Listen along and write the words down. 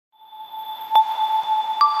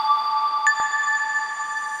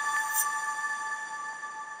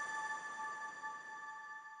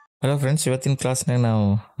Hello friends, ಇವತ್ತಿನ ಕ್ಲಾಸ್ನಾಗ ನಾವು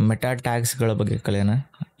meta ಟ್ಯಾಗ್ಸ್ಗಳ ಬಗ್ಗೆ ಕಲಿಯೋಣ.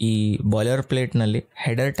 ಈ ಬಾಯ್ಲರ್ ಪ್ಲೇಟ್ನಲ್ಲಿ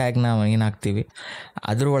ಹೆಡರ್ ಟ್ಯಾಗ್ ನಾವು ಏನು ಹಾಕ್ತೀವಿ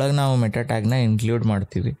ಅದ್ರೊಳಗೆ ನಾವು ಮೆಟಾ ಟ್ಯಾಗ್ನ ಇನ್ಕ್ಲೂಡ್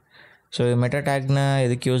ಮಾಡ್ತೀವಿ. ಸೊ ಈ ಮೆಟಾ ಟ್ಯಾಗ್ನ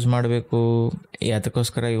ಎದಕ್ಕೆ ಯೂಸ್ ಮಾಡಬೇಕು,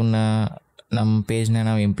 ಅದಕ್ಕೋಸ್ಕರ ಇವನ್ನ ನಮ್ಮ ಪೇಜ್ನ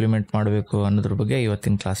ನಾವು ಇಂಪ್ಲಿಮೆಂಟ್ ಮಾಡಬೇಕು ಅನ್ನೋದ್ರ ಬಗ್ಗೆ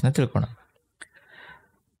ಇವತ್ತಿನ ಕ್ಲಾಸ್ನ ತಿಳ್ಕೊಳ.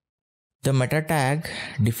 The meta tag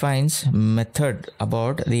defines method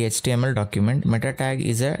about the HTML document. Meta tag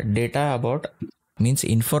is a data about means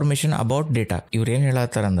information about data. ಇವ್ರು ಏನು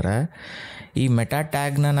ಹೇಳತ್ತಾರಂದ್ರೆ, ಈ ಮೆಟಾ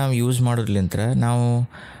ಟ್ಯಾಗ್ನ ನಾವು ಯೂಸ್ ಮಾಡೋದ್ಲಿಂತ ನಾವು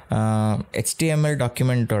HTML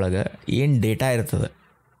ಡಾಕ್ಯುಮೆಂಟ್ ಒಳಗೆ ಏನು ಡೇಟಾ ಇರ್ತದೆ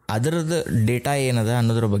ಅದರದ್ದು ಡೇಟಾ ಏನದ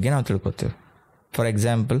ಅನ್ನೋದ್ರ ಬಗ್ಗೆ ನಾವು ತಿಳ್ಕೊತೀವಿ. ಫಾರ್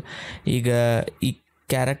ಎಕ್ಸಾಂಪಲ್, ಈಗ ಈ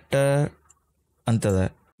ಕ್ಯಾರೆಕ್ಟರ್ ಅಂತದ,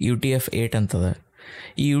 UTF-8 ಅಂತದ.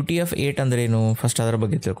 ಈ UTF-8 ಅಂದ್ರೇನು, ಫಸ್ಟ್ ಅದರ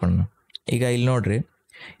ಬಗ್ಗೆ ತಿಳ್ಕೊಂಡು. ಈಗ ಇಲ್ಲಿ ನೋಡ್ರಿ,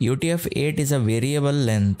 UTF-8 is a variable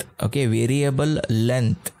length. Okay, variable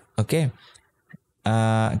length. Okay,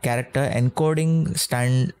 character encoding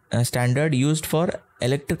standard used for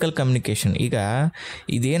electrical communication. ಈಗ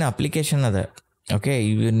ಇದೇನು ಅಪ್ಲಿಕೇಶನ್ ಅದ, ಓಕೆ,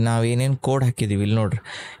 ಇವು ನಾವೇನೇನು ಕೋಡ್ ಹಾಕಿದ್ದೀವಿ ಇಲ್ಲಿ ನೋಡ್ರಿ.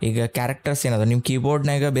 ಈಗ ಕ್ಯಾರೆಕ್ಟರ್ಸ್ ಏನದ, ನಿಮ್ಮ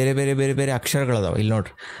ಕೀಬೋರ್ಡ್ನಾಗ ಬೇರೆ ಬೇರೆ ಬೇರೆ ಬೇರೆ ಅಕ್ಷರಗಳದಾವೆ. ಇಲ್ಲಿ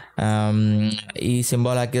ನೋಡ್ರಿ, ಈ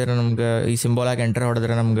ಸಿಂಬಾಲ್ ಹಾಕಿದ್ರೆ ನಮ್ಗೆ, ಈ ಸಿಂಬಾಲ್ ಹಾಕಿ ಎಂಟರ್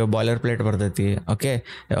ಹೊಡೆದ್ರೆ ನಮ್ಗೆ ಬಾಯ್ಲರ್ ಪ್ಲೇಟ್ ಬರ್ತೈತಿ. ಓಕೆ,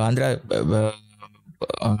 ಅಂದ್ರೆ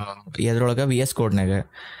ಎದ್ರೊಳಗೆ VS ಕೋಡ್ನಾಗ.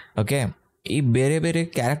 ಓಕೆ, ಈ ಬೇರೆ ಬೇರೆ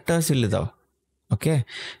ಕ್ಯಾರೆಕ್ಟರ್ಸ್ ಇಲ್ಲಿದಾವೆ. ಓಕೆ,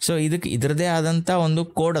 ಸೊ ಇದಕ್ಕೆ ಇದರದೇ ಆದಂಥ ಒಂದು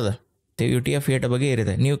ಕೋಡ್ ಅದ. UTF-8 ಬಗ್ಗೆ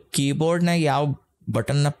ಇರುತ್ತೆ. ನೀವು ಕೀಬೋರ್ಡ್ನಾಗ ಯಾವ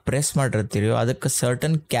ಬಟನ್ನ ಪ್ರೆಸ್ ಮಾಡಿರ್ತೀರೋ ಅದಕ್ಕೆ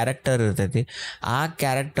ಸರ್ಟನ್ ಕ್ಯಾರೆಕ್ಟರ್ ಇರ್ತೈತಿ. ಆ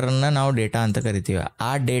ಕ್ಯಾರೆಕ್ಟರ್ನ ನಾವು ಡೇಟಾ ಅಂತ ಕರಿತೀವಿ. ಆ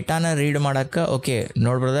ಡೇಟಾನ ರೀಡ್ ಮಾಡೋಕ್ಕೆ, ಓಕೆ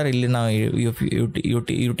ನೋಡ್ಬೋದಾರ, ಇಲ್ಲಿ ನಾವು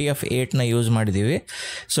UTF-8ನ ಯೂಸ್ ಮಾಡಿದ್ದೀವಿ.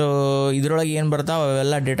 ಸೊ ಇದ್ರೊಳಗೆ ಏನು ಬರ್ತಾವೆ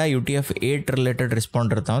ಅವೆಲ್ಲ ಡೇಟಾ UTF-8 ರಿಲೇಟೆಡ್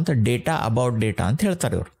ರೆಸ್ಪಾಂಡ್ ಇರ್ತಾವೆ ಅಂತ ಡೇಟಾ ಅಬೌಟ್ ಡೇಟಾ ಅಂತ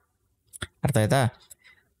ಹೇಳ್ತಾರೆ ಇವರು. ಅರ್ಥ ಆಯ್ತಾ?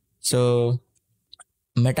 So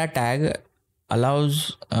meta tag allows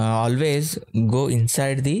always go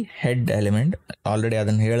inside the head element. Already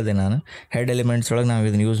ಅದನ್ನು ಹೇಳಿದೆ ನಾನು. ಹೆಡ್ ಎಲಿಮೆಂಟ್ಸ್ ಒಳಗೆ ನಾವು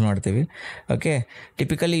ಇದನ್ನು ಯೂಸ್ ಮಾಡ್ತೀವಿ. Okay,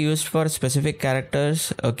 typically used for specific characters.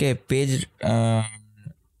 Okay, page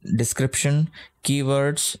description,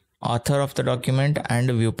 keywords, author of the document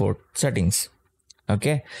and view port settings.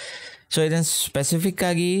 Okay, so ಇದನ್ನು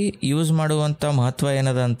ಸ್ಪೆಸಿಫಿಕ್ಕಾಗಿ use ಮಾಡುವಂಥ ಮಹತ್ವ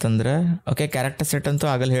ಏನದ ಅಂತಂದ್ರೆ, ಓಕೆ, ಕ್ಯಾರೆಕ್ಟರ್ ಸೆಟ್ ಅಂತೂ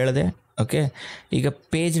ಆಗಲ್ಲ ಹೇಳಿದೆ. ಓಕೆ, ಈಗ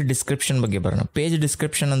ಪೇಜ್ ಡಿಸ್ಕ್ರಿಪ್ಷನ್ ಬಗ್ಗೆ ಬರೋಣ. ಪೇಜ್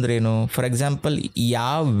ಡಿಸ್ಕ್ರಿಪ್ಷನ್ ಅಂದ್ರೇನು? ಫಾರ್ ಎಕ್ಸಾಂಪಲ್,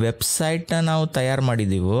 ಯಾವ ವೆಬ್ಸೈಟ್ನ ನಾವು ತಯಾರು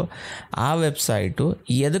ಮಾಡಿದ್ದೀವೋ ಆ ವೆಬ್ಸೈಟು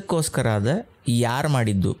ಎದಕ್ಕೋಸ್ಕರ ಅದ, ಯಾರು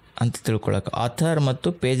ಮಾಡಿದ್ದು ಅಂತ ತಿಳ್ಕೊಳಕ್ಕೆ ಆಥರ್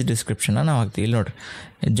ಮತ್ತು ಪೇಜ್ ಡಿಸ್ಕ್ರಿಪ್ಷನ್ನ ನಾವು ಹಾಕ್ತೀವಿ. ಇಲ್ಲಿ ನೋಡಿರಿ,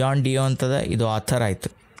 ಜಾನ್ ಡಿಯೋ ಅಂತದ, ಇದು ಆಥರ್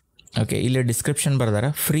ಆಯಿತು. ಓಕೆ, ಇಲ್ಲಿ ಡಿಸ್ಕ್ರಿಪ್ಷನ್ ಬರ್ದಾರ,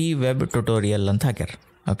 ಫ್ರೀ ವೆಬ್ ಟ್ಯುಟೋರಿಯಲ್ ಅಂತ ಹಾಕ್ಯಾರ.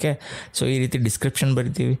 ಓಕೆ, ಸೊ ಈ ರೀತಿ ಡಿಸ್ಕ್ರಿಪ್ಷನ್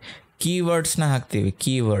ಬರಿತೀವಿ. ಕೀವರ್ಡ್ಸ್ನ ಹಾಕ್ತೀವಿ.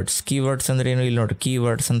 ಕೀವರ್ಡ್ಸ್ ಅಂದ್ರೆ ಏನು? ಇಲ್ಲಿ ನೋಡಿರಿ,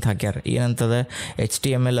 ಕೀವರ್ಡ್ಸ್ ಅಂತ ಹಾಕ್ಯಾರ. ಏನಂತದ?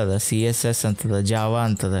 HTML ಅದ, CSS ಅಂತದ, ಜಾವಾ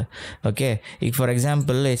ಅಂತದ. ಓಕೆ, ಈಗ ಫಾರ್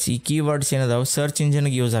ಎಕ್ಸಾಂಪಲ್ ಈ ಕೀವರ್ಡ್ಸ್ ಏನದಾವೆ ಸರ್ಚ್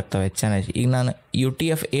ಇಂಜಿನ್ಗೆ ಯೂಸ್ ಆಗ್ತವೆ ಚೆನ್ನಾಗಿ. ಈಗ ನಾನು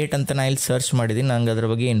UTF-8 ಅಂತ ನಾನು ಇಲ್ಲಿ ಸರ್ಚ್ ಮಾಡಿದ್ದೀನಿ, ನಂಗೆ ಅದ್ರ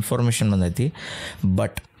ಬಗ್ಗೆ ಇನ್ಫಾರ್ಮೇಷನ್ ಬಂದೈತಿ.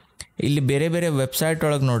 ಬಟ್ ಇಲ್ಲಿ ಬೇರೆ ಬೇರೆ ವೆಬ್ಸೈಟ್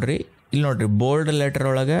ಒಳಗೆ ನೋಡ್ರಿ, ಇಲ್ಲಿ ನೋಡ್ರಿ ಬೋಲ್ಡ್ ಲೆಟರ್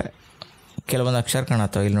ಒಳಗೆ ಕೆಲವೊಂದು ಅಕ್ಷರ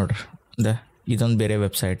ಕಾಣತ್ತವೆ. ಇಲ್ಲಿ ನೋಡ್ರಿ, ಇದೊಂದು ಬೇರೆ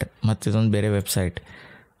ವೆಬ್ಸೈಟ್ ಮತ್ತು ಇದೊಂದು ಬೇರೆ ವೆಬ್ಸೈಟ್.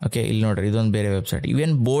 ಓಕೆ, ಇಲ್ಲಿ ನೋಡ್ರಿ, ಇದೊಂದು ಬೇರೆ ವೆಬ್ಸೈಟ್.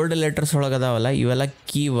 ಇವೇನು ಬೋಲ್ಡ್ ಲೆಟರ್ಸ್ ಒಳಗೆ ಅದಾವಲ್ಲ, ಇವೆಲ್ಲ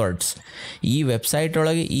ಕೀವರ್ಡ್ಸ್. ಈ ವೆಬ್ಸೈಟ್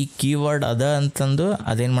ಒಳಗೆ ಈ ಕೀವರ್ಡ್ ಅದ ಅಂತಂದು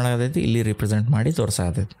ಅದೇನು ಮಾಡೋದೈತಿ, ಇಲ್ಲಿ ರಿಪ್ರೆಸೆಂಟ್ ಮಾಡಿ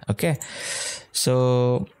ತೋರಿಸಾಕತೈತಿ. ಓಕೆ, ಸೊ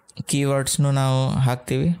ಕೀವರ್ಡ್ಸ್ನು ನಾವು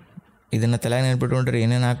ಹಾಕ್ತೀವಿ. ಇದನ್ನು ತಲೆಗೆ ನೆನ್ಪಿಟ್ಕೊಂಡ್ರೆ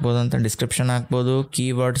ಏನೇನು ಹಾಕ್ಬೋದು ಅಂತ, ಡಿಸ್ಕ್ರಿಪ್ಷನ್ ಹಾಕ್ಬೋದು,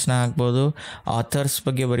 ಕೀವರ್ಡ್ಸ್ನ ಹಾಕ್ಬೋದು, ಆಥರ್ಸ್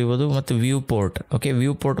ಬಗ್ಗೆ ಬರಿಬೋದು, ಮತ್ತು view port. Okay,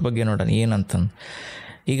 view port ಬಗ್ಗೆ ನೋಡೋಣ ಏನಂತಂದು.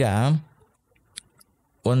 ಈಗ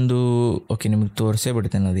ಒಂದು, ಓಕೆ, ನಿಮಗೆ ತೋರಿಸೇ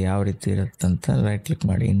ಬಿಡ್ತೇನೆ ಅದು ಯಾವ ರೀತಿ ಇರುತ್ತಂತ. ರೈಟ್ ಕ್ಲಿಕ್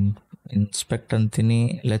ಮಾಡಿ, ಇನ್ಸ್ಪೆಕ್ಟ್ ಅಂತೀನಿ.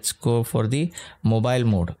 Let's go for the mobile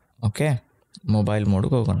mode. Okay, mobile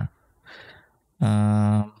ಮೋಡ್ಗೆ ಹೋಗೋಣ.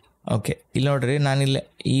 ಓಕೆ, ಇಲ್ಲಿ ನೋಡ್ರಿ, ನಾನಿಲ್ಲಿ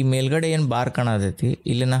ಈ ಮೇಲ್ಗಡೆ ಏನು ಬಾರ್ ಕಾಣತೈತಿ,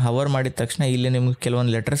 ಇಲ್ಲಿ ನಾ ಹವರ್ ಮಾಡಿದ ತಕ್ಷಣ ಇಲ್ಲಿ ನಿಮ್ಗೆ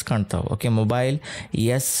ಕೆಲವೊಂದು ಲೆಟರ್ಸ್ ಕಾಣ್ತಾವೆ. Okay, mobile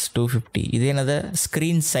S250 ಇದೇನದ,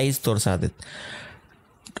 screen size ತೋರಿಸಾದೈತಿ.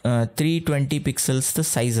 320 pixels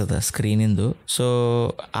size ಅದ ಸ್ಕ್ರೀನಿಂದು. ಸೊ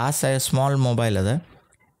ಆ ಸ್ಮಾಲ್ ಮೊಬೈಲ್ ಅದ,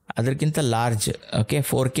 ಅದಕ್ಕಿಂತ ಲಾರ್ಜ್. ಓಕೆ,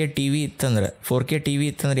 4K TV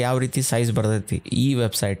ಇತ್ತಂದ್ರೆ ಯಾವ ರೀತಿ ಸೈಜ್ ಬರ್ತೈತಿ ಈ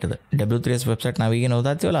ವೆಬ್ಸೈಟದ, W3S ವೆಬ್ಸೈಟ್ ನಾವೀಗೇನು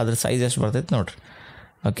ಓದಾತೀವಲ್ಲ ಅದ್ರ ಸೈಜ್ ಎಷ್ಟು ಬರ್ತೈತಿ ನೋಡ್ರಿ.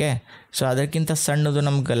 ಓಕೆ, ಸೊ ಅದಕ್ಕಿಂತ ಸಣ್ಣದು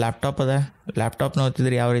ನಮ್ಗೆ ಲ್ಯಾಪ್ಟಾಪ್ ಅದ, ಲ್ಯಾಪ್ಟಾಪ್ನ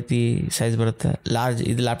ಓದ್ತಿದ್ರೆ ಯಾವ ರೀತಿ ಸೈಜ್ ಬರುತ್ತೆ, ಲಾರ್ಜ್.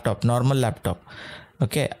 ಇದು ಲ್ಯಾಪ್ಟಾಪ್, ನಾರ್ಮಲ್ ಲ್ಯಾಪ್ಟಾಪ್.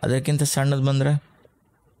 ಓಕೆ, ಅದಕ್ಕಿಂತ ಸಣ್ಣದು ಬಂದರೆ,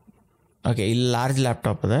 ಓಕೆ, ಇಲ್ಲಿ ಲಾರ್ಜ್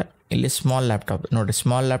ಲ್ಯಾಪ್ಟಾಪ್ ಅದ, ಇಲ್ಲಿ ಸ್ಮಾಲ್ ಲ್ಯಾಪ್ಟಾಪ್. ನೋಡಿರಿ,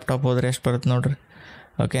 ಸ್ಮಾಲ್ ಲ್ಯಾಪ್ಟಾಪ್ ಹೋದ್ರೆ ಎಷ್ಟು ಬರುತ್ತೆ ನೋಡಿರಿ.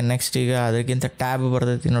 ಓಕೆ, ನೆಕ್ಸ್ಟ್ ಈಗ ಅದಕ್ಕಿಂತ ಟ್ಯಾಬ್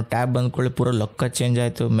ಬರ್ತೈತಿ. ನೋಡಿ, ಟ್ಯಾಬ್ ಬಂದ್ಕೊಳ್ಳಿ ಪೂರ ಲೊಕ್ಕ ಚೇಂಜ್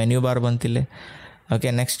ಆಯಿತು, ಮೆನ್ಯೂ ಬಾರ್ ಬಂತಿಲ್ಲಿ. ಓಕೆ,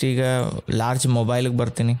 ನೆಕ್ಸ್ಟ್ ಈಗ ಲಾರ್ಜ್ ಮೊಬೈಲಿಗೆ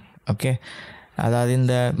ಬರ್ತೀನಿ. ಓಕೆ,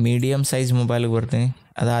 ಅದಾದಿಂದ ಮೀಡಿಯಮ್ ಸೈಜ್ ಮೊಬೈಲಿಗೆ ಬರ್ತೀನಿ,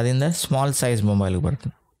 ಅದಾದಿಂದ ಸ್ಮಾಲ್ ಸೈಜ್ ಮೊಬೈಲಿಗೆ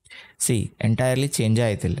ಬರ್ತೀನಿ. C, entirely change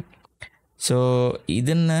ಆಯ್ತಿಲ್ಲ. ಸೊ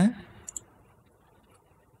ಇದನ್ನು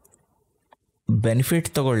ಬೆನಿಫಿಟ್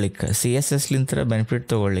ತೊಗೊಳ್ಲಿಕ್ಕೆ CSSಲಿಂತ ಬೆನಿಫಿಟ್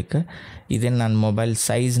ತೊಗೊಳ್ಲಿಕ್ಕೆ ಇದೇನು ನಾನು ಮೊಬೈಲ್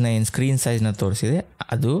ಸೈಜ್ನ ಏನು ಸ್ಕ್ರೀನ್ ಸೈಜ್ನ ತೋರಿಸಿದೆ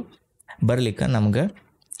ಅದು ಬರಲಿಕ್ಕೆ ನಮ್ಗೆ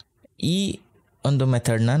ಈ ಒಂದು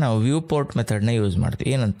ಮೆಥಡ್ನ ನಾವು ವ್ಯೂ ಪೋರ್ಟ್ ಮೆಥಡ್ನ ಯೂಸ್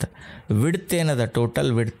ಮಾಡ್ತೀವಿ. ಏನಂತ ವಿಡ್ತ್ ಏನದ ಟೋಟಲ್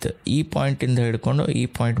ವಿಡ್ತ್ ಈ ಪಾಯಿಂಟಿಂದ ಹಿಡ್ಕೊಂಡು ಈ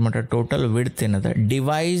ಪಾಯಿಂಟ್ ಮಟ್ಟ ಟೋಟಲ್ ವಿಡ್ತ್ ಏನದ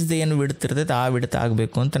ಡಿವೈಸ್ದು ಏನು ವಿಡ್ತ್ ಇರ್ತೈತೆ ಆ ವಿಡ್ತ್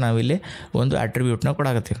ಆಗಬೇಕು ಅಂತ ನಾವಿಲ್ಲಿ ಒಂದು ಅಟ್ರಿಬ್ಯೂಟ್ನ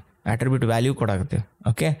ಕೊಡಾಕತ್ತೀವಿ, attribute value ಕೊಡಾಕತ್ತೀವಿ.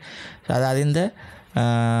 Okay, so ಅದಾದಿಂದ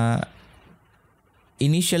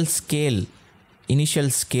initial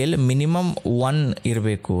scale minimum 1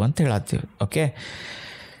 ಇರಬೇಕು ಅಂತ ಹೇಳತ್ತೀವಿ. ಓಕೆ,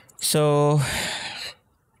 ಸೊ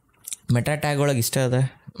ಮೆಟಾ ಟ್ಯಾಗ್ ಒಳಗೆ ಇಷ್ಟ ಅದ.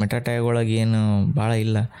 ಮೆಟಾ ಟ್ಯಾಗ್ ಒಳಗೆ ಏನು ಭಾಳ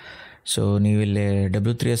ಇಲ್ಲ. ಸೊ ನೀವಿಲ್ಲಿ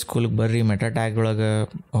W3S ಸ್ಕೂಲಿಗೆ ಬರ್ರಿ, ಮೆಟಾ ಟ್ಯಾಗ್ ಒಳಗೆ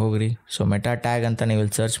ಹೋಗ್ರಿ. ಸೊ ಮೆಟಾ ಟ್ಯಾಗ್ ಅಂತ ನೀವು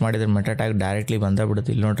ಇಲ್ಲಿ ಸರ್ಚ್ ಮಾಡಿದ್ರೆ ಮೆಟಾ ಟ್ಯಾಗ್ ಡೈರೆಕ್ಟ್ಲಿ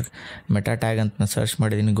ಬಂದಾಬಿಡುತ್ತೆ. ಇಲ್ಲಿ ನೋಡ್ರಿ, ಮೆಟಾ ಟ್ಯಾಗ್ ಅಂತ ನಾನು ಸರ್ಚ್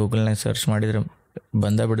ಮಾಡಿದ್ದೀನಿ, ಗೂಗಲ್ನಾಗ ಸರ್ಚ್ ಮಾಡಿದ್ರೆ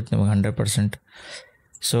ಬಂದಾಬಿಡುತ್ತೆ ನಿಮಗೆ 100%.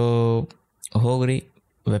 ಸೊ ಹೋಗ್ರಿ,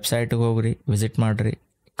 ವೆಬ್ಸೈಟಿಗೆ ಹೋಗ್ರಿ, ವಿಸಿಟ್ ಮಾಡಿರಿ,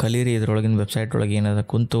 ಕಲೀರಿ. ಇದ್ರೊಳಗಿನ ವೆಬ್ಸೈಟ್ ಒಳಗೆ ಏನದ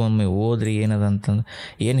ಕುಂತು ಒಮ್ಮೆ ಓದ್ರಿ ಏನದ ಅಂತಂದು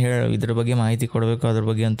ಏನು ಇದ್ರ ಬಗ್ಗೆ ಮಾಹಿತಿ ಕೊಡಬೇಕು ಅದ್ರ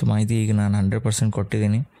ಬಗ್ಗೆ ಅಂತೂ ಮಾಹಿತಿ ಈಗ ನಾನು 100%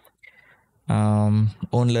 ಕೊಟ್ಟಿದ್ದೀನಿ.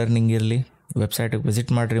 ಓನ್ ಲರ್ನಿಂಗ್ ಇರಲಿ, ವೆಬ್ಸೈಟಿಗೆ ವಿಸಿಟ್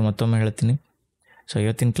ಮಾಡಿರಿ, ಮತ್ತೊಮ್ಮೆ ಹೇಳ್ತೀನಿ. ಸೊ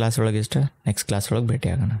ಇವತ್ತಿನ ಕ್ಲಾಸ್ ಒಳಗೆ ಇಷ್ಟ, ನೆಕ್ಸ್ಟ್ ಕ್ಲಾಸ್ ಒಳಗೆ ಭೇಟಿ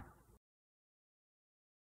ಆಗೋಣ.